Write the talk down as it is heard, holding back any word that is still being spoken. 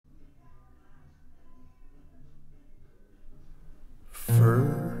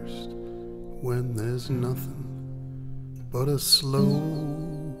when there's nothing but a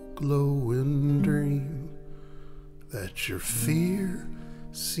slow glowing dream that your fear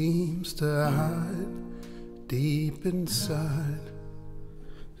seems to hide deep inside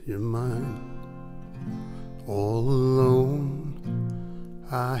your mind. All alone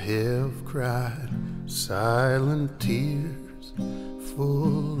I have cried silent tears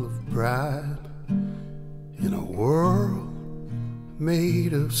full of pride in a world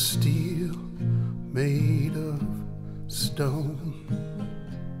made of steel, made of stone.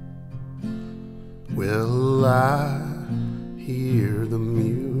 Well, I hear the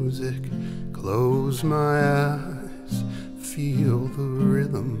music, close my eyes, feel the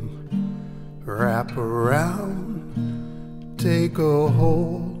rhythm wrap around, take a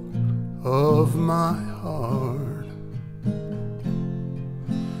hold of my heart.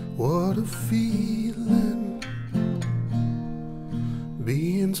 What a feeling,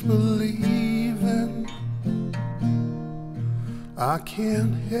 being's believing. I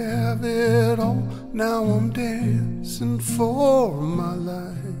can't have it all, now I'm dancing for my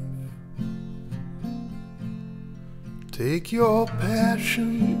life. Take your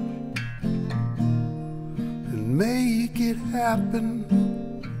passion and make it happen.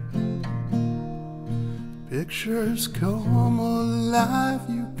 Pictures come alive,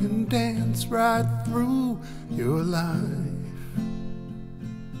 you can dance right through your life.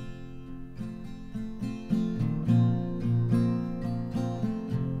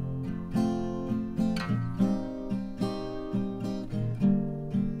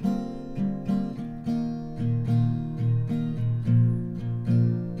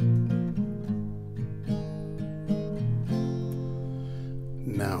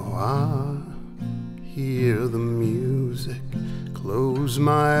 Now I hear the music, close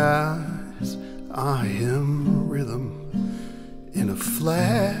my eyes, I am rhythm. In a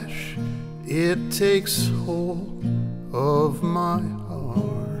flash, it takes hold of my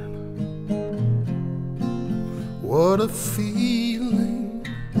heart. What a feeling,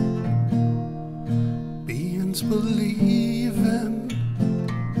 being's believing.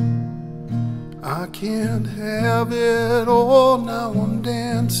 I can't have it all, now I'm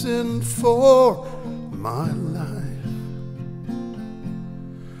dancing for my life.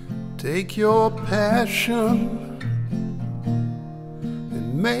 Take your passion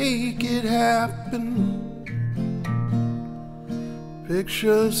and make it happen.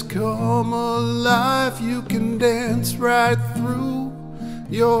 Pictures come alive, you can dance right through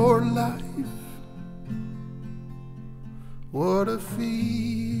your life. What a feeling.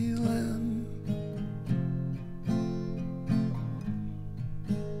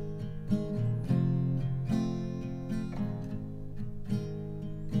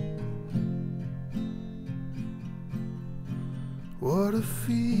 What a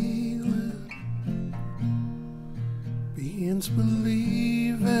feeling, being's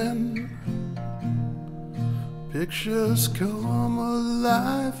believing. Pictures come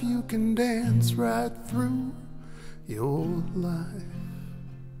alive, you can dance right through your life.